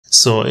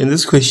So in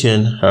this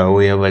question,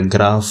 we have a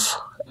graph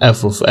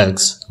f of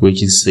x,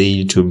 which is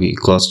said to be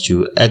equals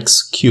to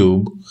x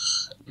cubed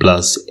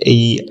plus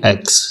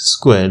ax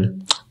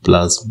squared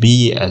plus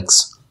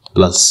bx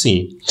plus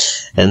c.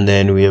 And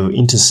then we have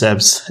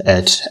intercepts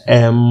at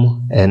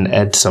m and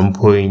at some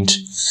point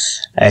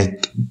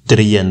at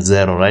 3 and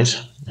 0, right?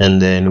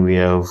 And then we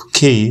have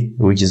k,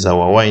 which is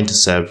our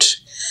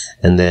y-intercept,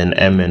 and then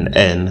m and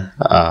n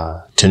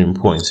are turning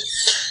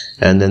points.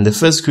 And then the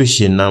first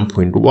question,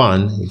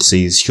 9.1, it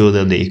says show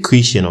that the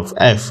equation of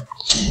f,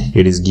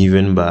 it is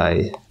given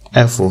by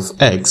f of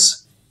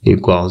x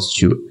equals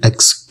to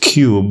x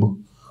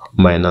cubed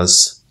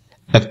minus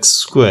x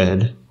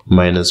squared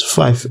minus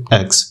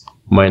 5x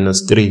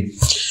minus 3.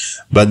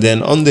 But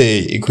then on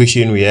the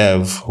equation we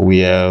have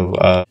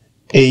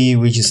a,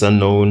 which is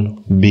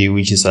unknown, b,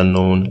 which is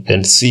unknown,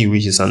 and c,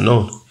 which is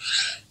unknown.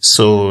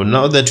 So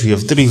now that we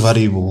have 3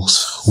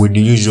 variables, we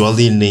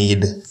usually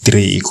need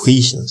 3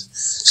 equations.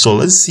 So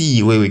let's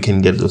see where we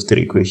can get those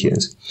 3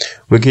 equations.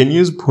 We can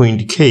use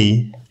point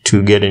k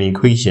to get an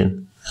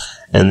equation,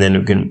 and then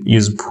we can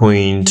use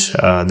point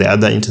the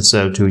other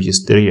intercept, which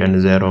is 3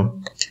 and 0,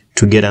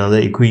 to get another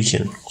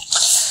equation.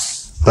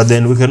 But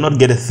then we cannot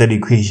get a third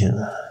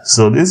equation.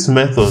 So this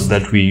method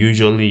that we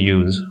usually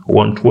use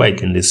won't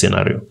work in this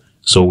scenario.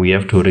 So we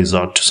have to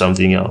resort to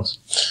something else.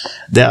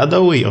 The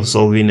other way of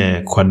solving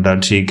a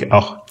quadratic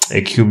or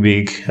a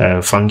cubic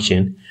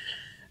function,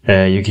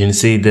 you can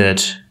say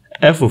that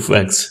f of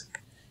x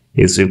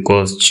is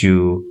equals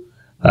to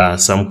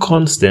some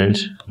constant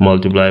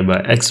multiplied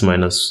by x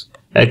minus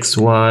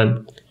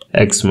x1,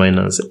 x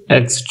minus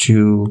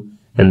x2,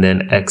 and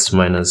then x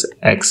minus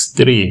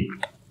x3.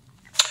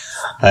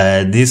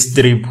 These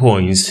 3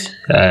 points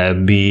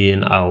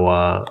being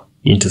our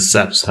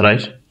intercepts,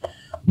 right?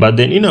 But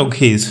then in our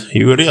case,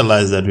 you will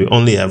realize that we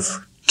only have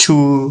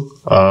 2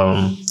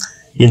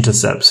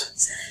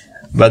 intercepts.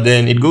 But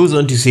then it goes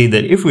on to say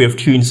that if we have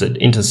 2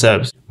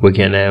 intercepts, we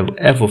can have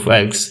f of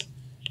x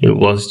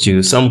equals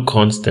to some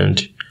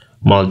constant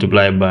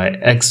multiplied by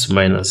x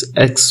minus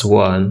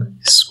x1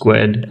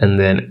 squared and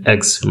then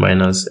x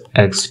minus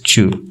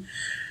x2.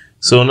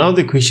 So now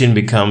the question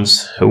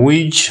becomes,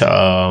 which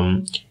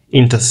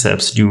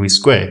intercepts do we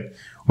square?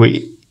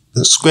 We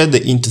square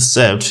the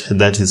intercept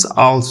that is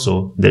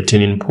also the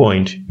turning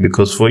point,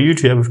 because for you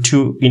to have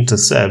 2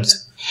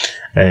 intercepts,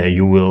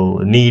 you will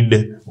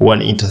need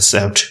 1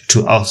 intercept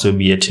to also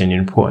be a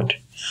turning point.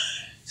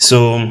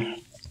 So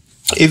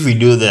if we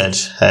do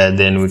that,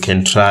 then we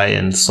can try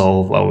and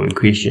solve our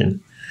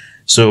equation.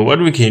 So what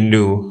we can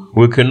do,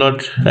 we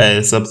cannot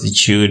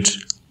substitute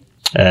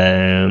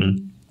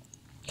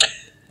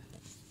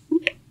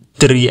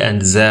 3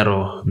 and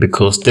 0,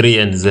 because 3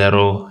 and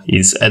 0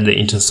 is at the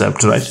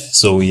intercept, right?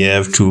 So we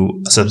have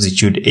to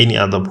substitute any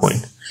other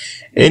point.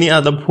 Any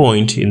other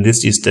point in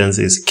this instance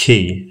is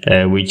k,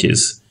 which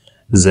is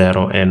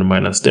 0 and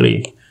minus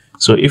 3.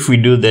 So if we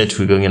do that,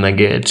 we're going to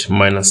get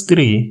minus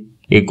 3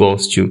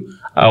 equals to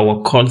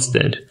our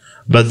constant.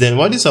 But then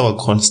what is our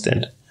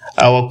constant?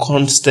 Our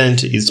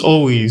constant is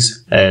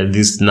always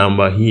this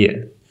number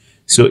here.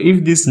 So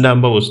if this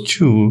number was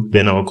 2,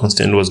 then our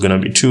constant was going to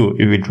be 2.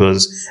 If it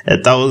was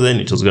 1,000,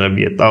 it was going to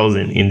be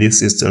 1,000. In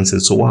this instance,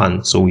 it's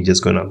 1. So we're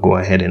just going to go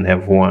ahead and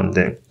have 1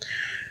 then.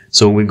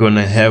 So we're going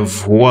to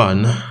have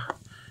 1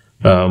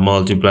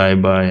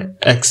 multiplied by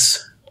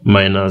x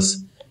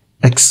minus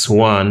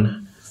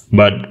x1.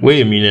 But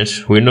wait a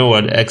minute, we know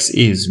what x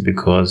is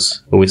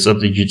because we're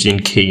substituting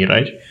k,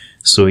 right?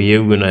 So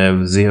here we're going to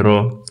have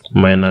 0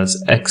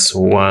 minus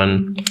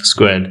x1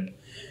 squared.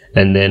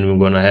 And then we're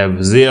going to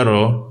have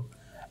 0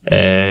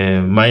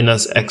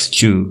 minus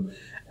x2.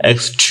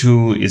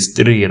 x2 is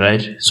 3,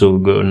 right? So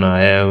we're gonna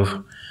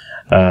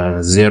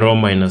have 0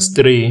 minus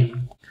 3,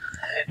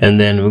 and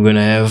then we're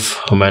gonna have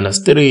minus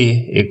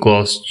 3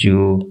 equals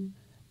to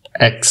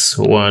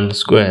x1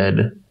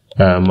 squared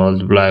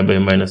multiplied by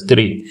minus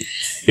 3.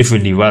 If we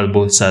divide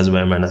both sides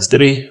by minus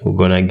 3, we're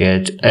gonna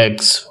get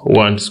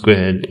x1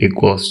 squared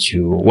equals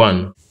to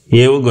 1.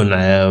 Here we're gonna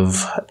have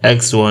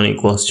x1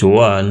 equals to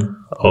 1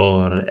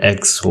 or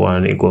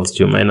x1 equals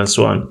to minus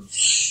 1.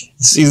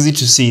 It's easy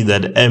to see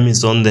that m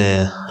is on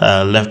the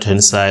left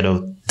hand side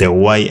of the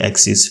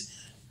y-axis,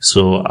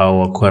 so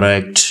our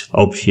correct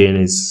option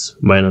is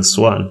minus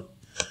 1.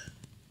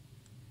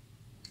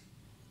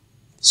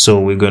 So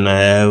we're gonna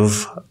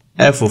have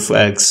f of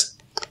x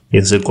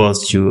is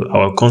equals to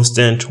our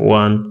constant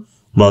 1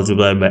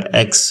 multiplied by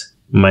x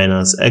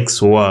minus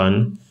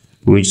x1,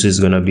 which is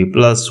going to be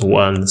plus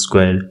 1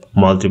 squared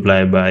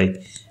multiplied by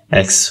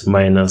x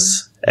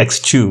minus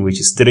x2, which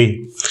is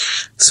 3.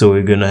 So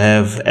we're going to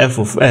have f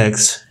of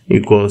x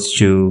equals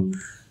to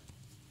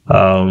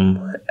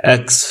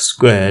x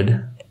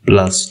squared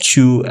plus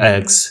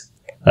 2x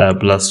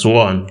plus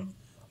 1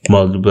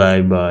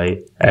 multiplied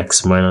by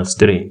x minus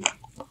 3.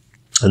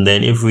 And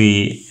then if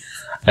we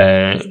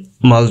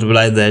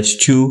multiply that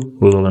 2,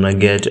 we're going to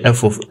get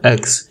f of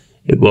x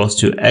equals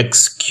to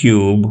x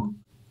cubed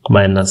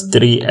minus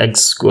 3x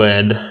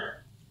squared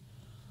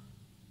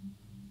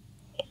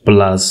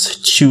plus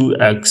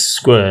 2x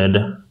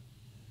squared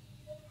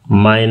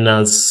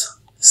minus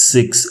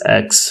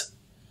 6x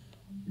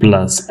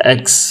plus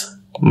x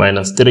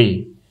minus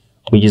 3,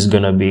 which is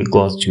going to be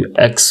equal to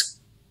x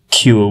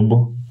cubed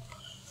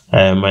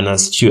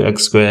minus 2x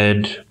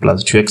squared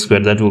plus 2x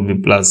squared. That will be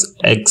plus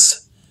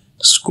x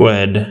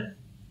squared.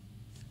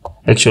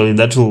 Actually,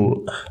 that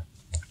will,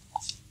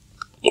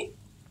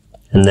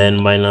 and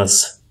then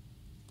minus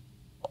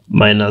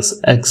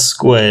x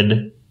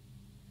squared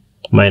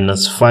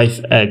minus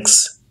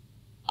 5x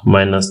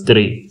minus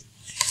 3.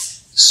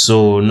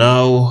 So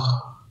now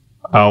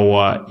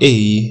our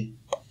A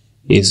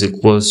is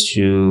equals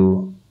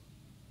to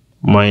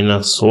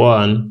minus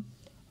 1,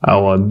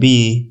 our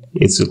B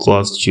is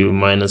equals to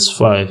minus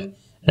 5,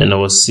 and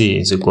our C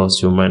is equals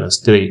to minus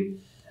 3.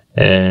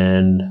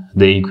 And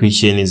the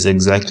equation is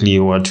exactly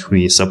what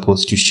we're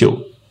supposed to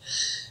show.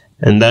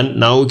 And then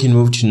now we can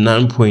move to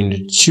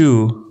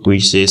 9.2,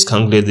 which says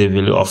calculate the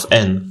value of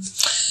n.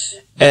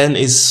 N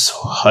is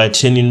a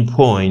turning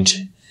point.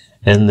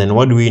 And then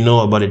what do we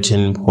know about a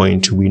turning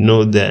point? We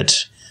know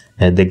that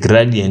the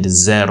gradient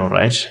is 0,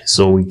 right?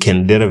 So we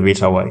can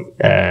derive our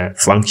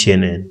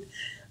function and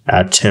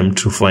attempt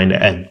to find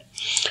n.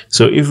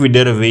 So if we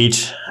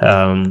derive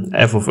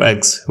f of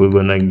x, we're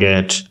going to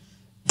get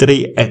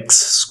 3x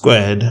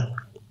squared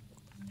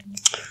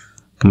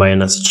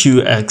minus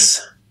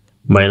 2x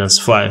minus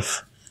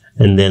 5.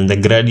 And then the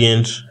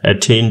gradient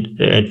at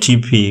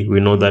TP, we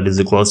know that is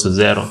equal to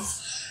 0.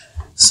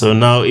 So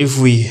now if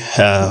we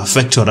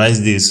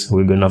factorize this,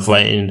 we're going to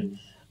find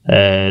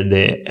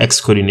the x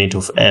coordinate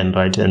of n,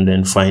 right? And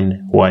then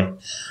find y.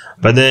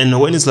 But then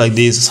when it's like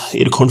this,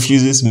 it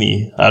confuses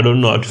me. I don't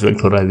know how to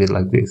factorize it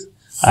like this.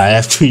 I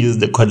have to use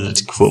the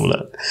quadratic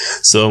formula.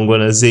 So I'm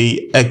going to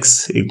say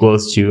x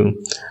equals to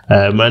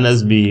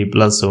minus b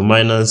plus or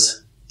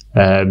minus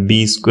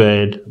b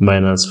squared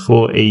minus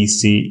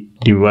 4ac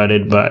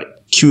divided by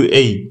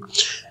qa,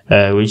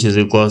 which is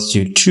equals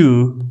to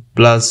 2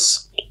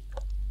 plus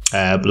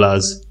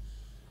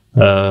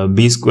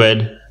b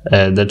squared,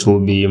 that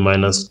will be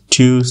minus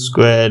 2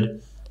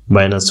 squared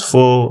minus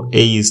 4,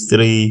 a is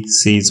 3,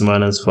 c is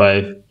minus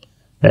 5,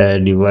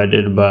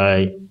 divided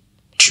by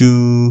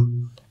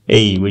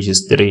 2a, which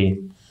is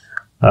 3.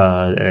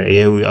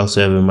 Here we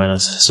also have a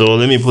minus. So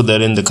let me put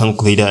that in the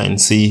calculator and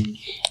see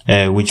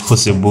which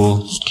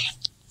possible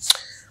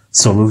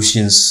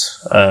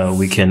solutions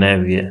we can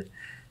have here.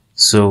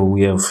 So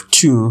we have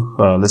 2,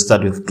 let's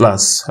start with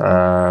plus,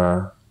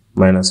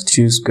 minus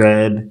 2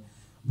 squared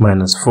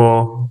minus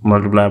 4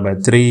 multiplied by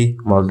 3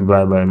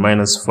 multiplied by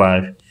minus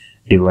 5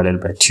 divided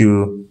by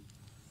 2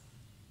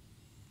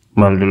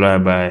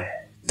 multiplied by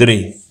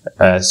 3.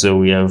 So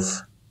we have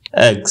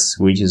x,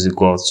 which is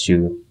equal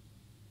to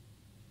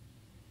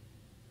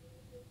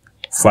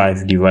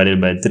 5 divided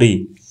by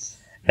 3.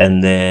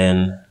 And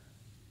then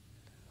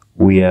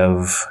we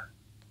have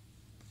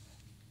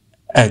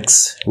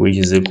x, which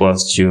is equal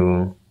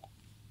to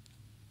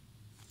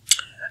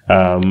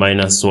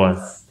minus 1.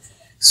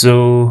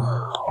 So,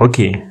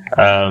 okay,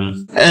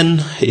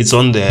 n is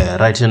on the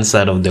right hand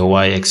side of the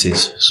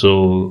y-axis.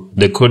 So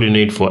the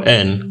coordinate for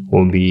n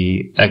will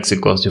be x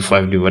equals to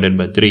 5 divided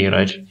by 3,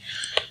 right?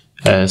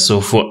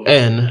 So for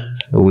n,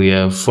 we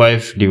have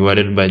 5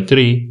 divided by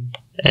 3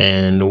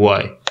 and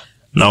y.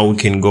 Now we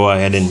can go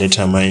ahead and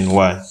determine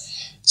y.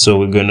 So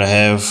we're going to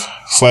have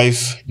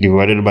 5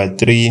 divided by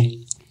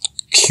 3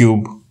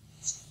 cube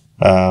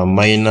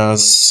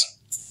minus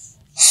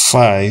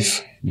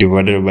 5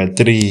 divided by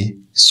 3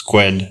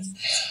 squared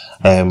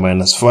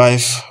minus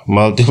 5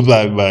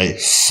 multiplied by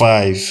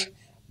 5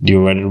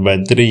 divided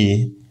by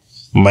 3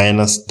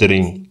 minus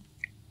 3,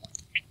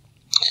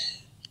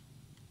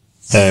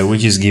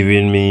 which is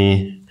giving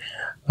me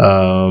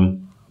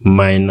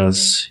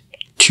minus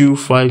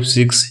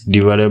 256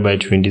 divided by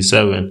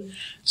 27.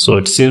 So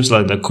it seems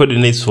like the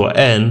coordinates for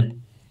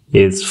n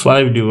is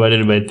 5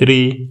 divided by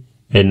 3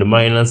 and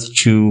minus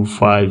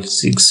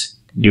 256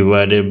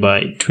 divided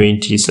by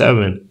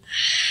 27.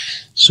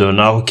 So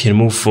now we can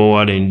move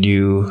forward and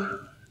do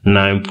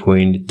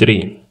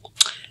 9.3.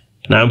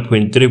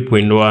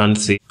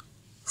 9.3.1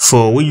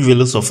 for which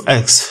values of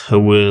x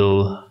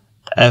will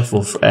f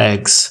of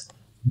x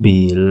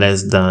be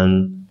less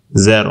than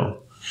 0?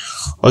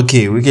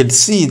 Okay, we can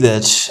see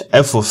that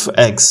f of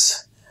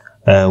x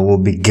will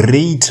be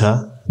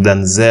greater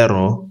than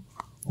 0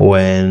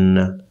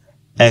 when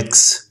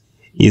x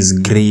is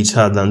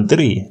greater than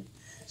 3.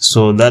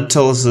 So that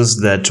tells us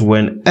that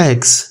when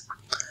x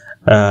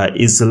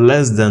is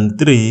less than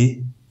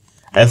 3,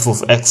 f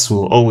of x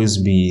will always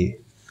be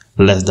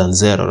less than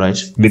 0, right?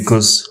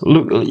 Because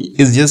look,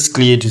 it's just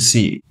clear to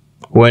see.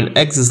 When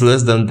x is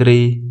less than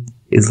 3,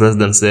 it's less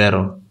than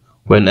 0.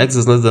 When x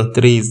is less than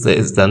 3, it's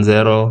less than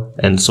 0,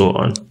 and so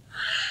on.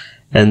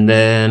 And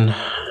then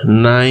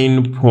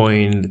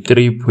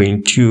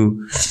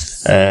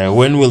 9.3.2,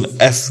 when will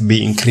f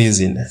be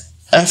increasing?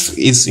 F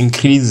is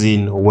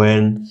increasing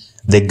when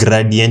the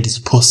gradient is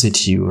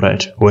positive,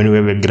 right? When we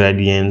have a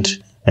gradient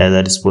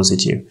that is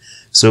positive.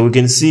 So we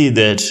can see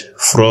that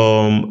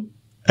from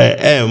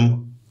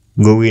m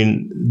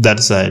going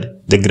that side,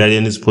 the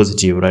gradient is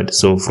positive, right?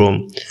 So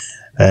from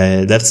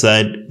that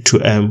side to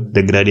m,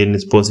 the gradient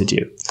is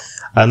positive.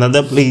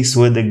 Another place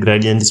where the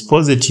gradient is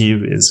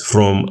positive is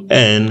from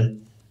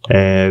n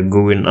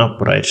going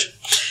up, right?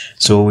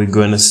 So we're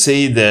going to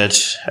say that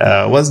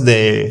what's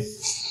the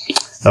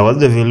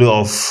value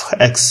of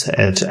x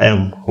at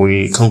m?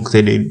 We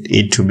calculated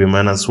it to be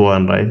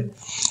 -1, right?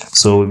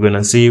 So we're going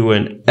to say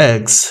when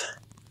x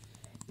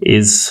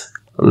is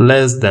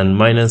less than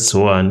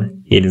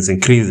 -1, it is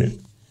increasing.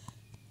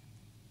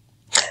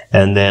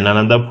 And then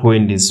another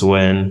point is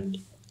when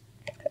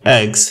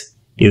x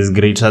is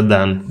greater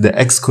than the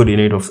x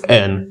coordinate of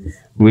n,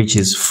 which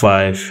is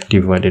 5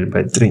 divided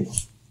by 3.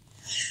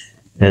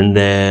 And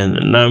then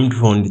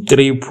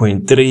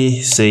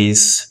 9.3.3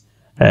 says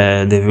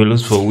the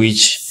values for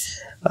which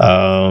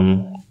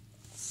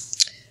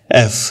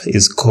f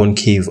is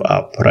concave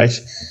up, right?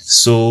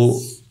 So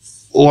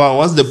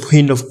what's the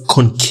point of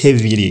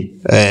concavity?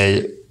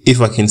 If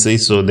I can say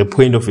so, the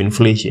point of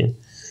inflation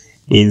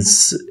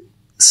is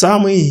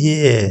somewhere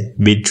here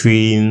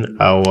between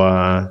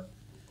our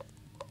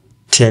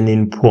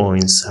turning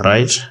points,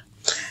 right?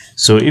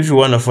 So if you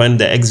want to find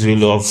the x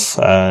value of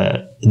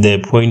the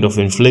point of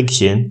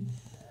inflection,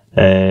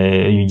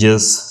 you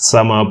just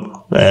sum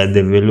up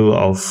the value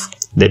of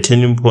the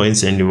turning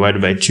points and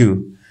divide by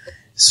 2.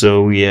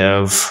 So we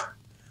have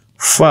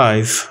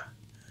 5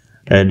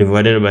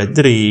 divided by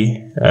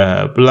 3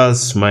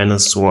 plus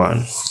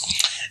 -1.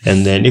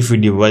 And then if we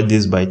divide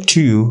this by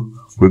 2,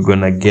 we're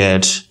going to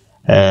get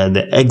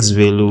the x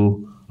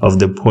value of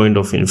the point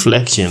of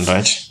inflection,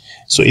 right?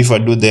 So if I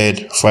do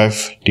that,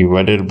 5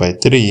 divided by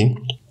 3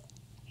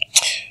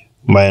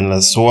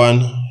 minus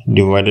 1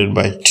 divided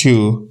by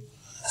 2,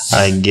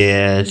 I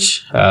get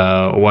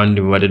 1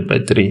 divided by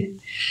 3.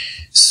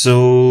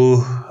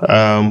 So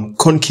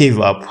concave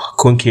up.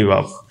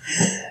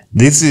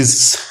 This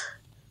is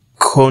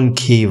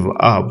concave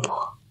up,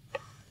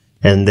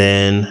 and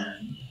then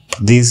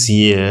this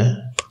here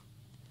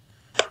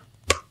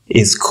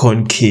is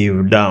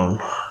concave down.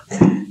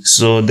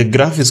 So the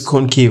graph is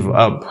concave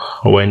up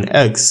when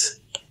x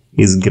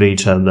is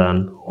greater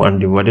than 1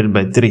 divided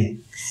by 3,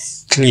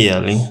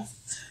 clearly.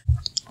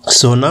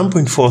 So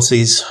 9.4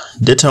 says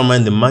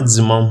determine the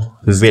maximum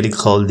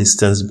vertical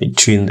distance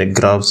between the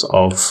graphs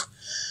of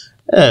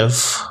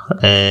f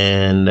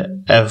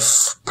and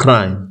f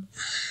prime.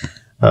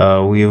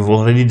 We have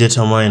already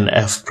determined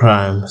f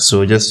prime,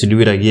 so just to do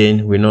it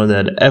again, we know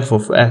that f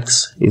of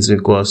x is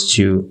equals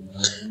to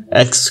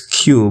x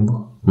cubed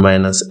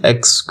minus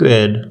x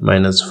squared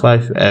minus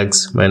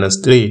 5x minus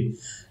 3,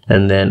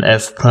 and then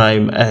f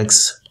prime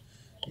x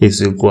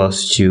is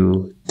equals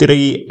to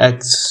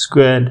 3x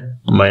squared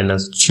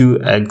minus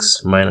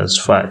 2x minus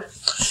 5.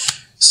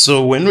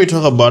 So when we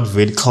talk about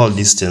vertical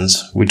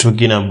distance, we're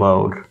talking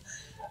about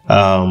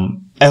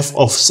f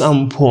of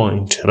some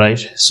point,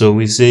 right? So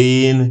we're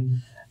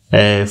saying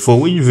for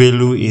which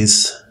value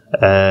is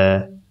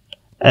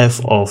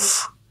f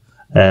of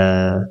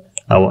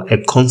a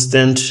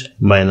constant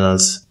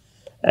minus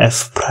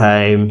f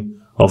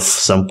prime of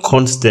some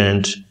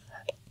constant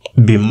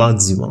be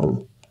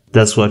maximum.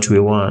 That's what we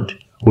want.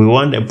 We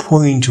want a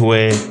point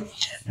where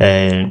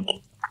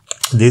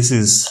this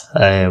is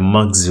a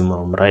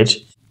maximum, right?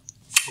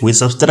 We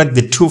subtract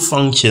the two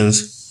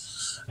functions,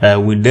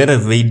 we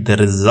derivate the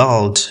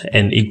result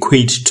and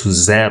equate to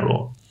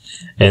 0.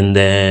 And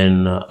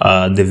then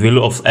the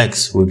value of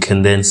x, we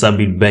can then sub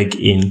it back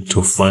in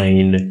to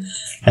find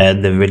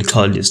the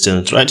vertical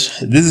distance, right?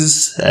 This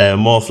is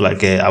more of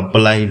like a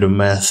applied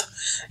math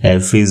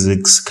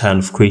physics kind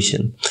of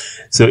question.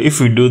 So if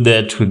we do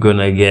that, we're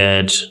gonna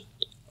get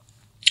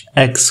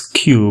x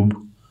cubed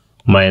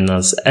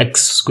minus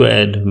x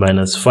squared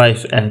minus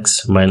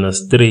 5x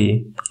minus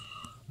 3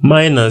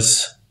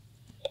 minus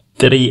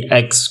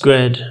 3x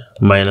squared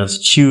minus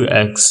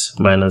 2x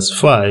minus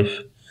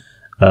 5,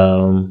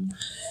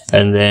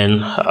 and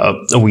then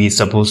we're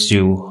supposed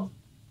to,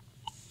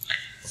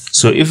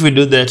 so if we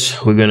do that,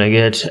 we're gonna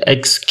get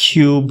x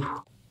cubed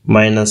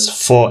minus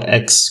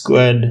 4x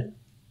squared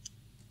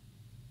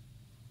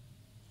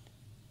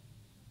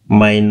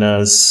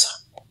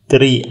minus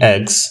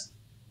 3x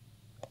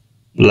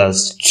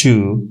plus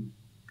 2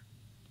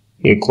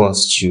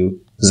 equals to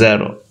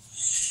 0.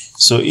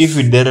 So if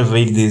we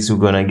derivate this, we're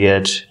gonna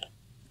get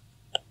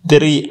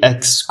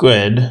 3x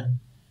squared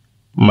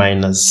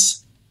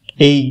minus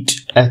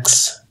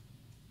 8x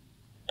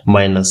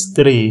minus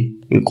 3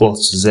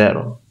 equals to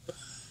 0.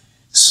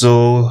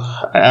 So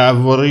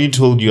I've already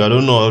told you I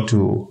don't know how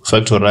to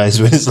factorize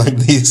when it's like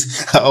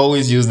this. I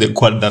always use the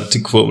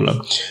quadratic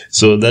formula.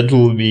 So that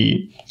will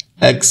be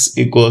x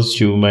equals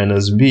to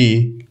minus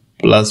b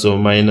plus or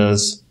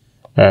minus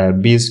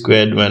b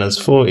squared minus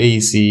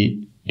 4ac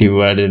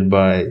divided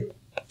by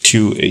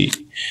 2a.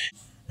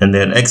 And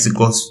then x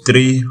equals to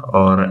 3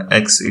 or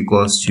x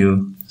equals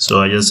to,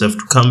 so I just have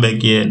to come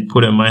back here and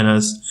put a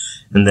minus,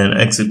 and then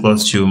x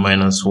equals to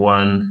minus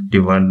 1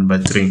 divided by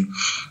 3.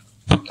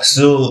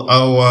 So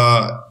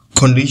our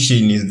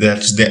condition is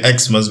that the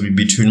x must be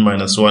between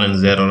minus 1 and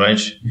 0,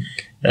 right?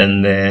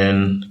 And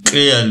then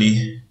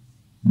clearly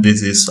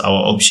this is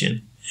our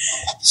option.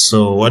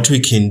 So what we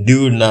can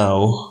do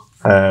now,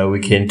 we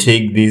can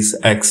take this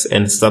x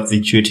and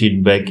substitute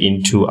it back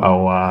into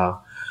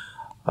our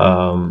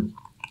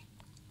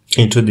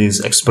into this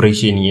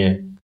expression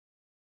here.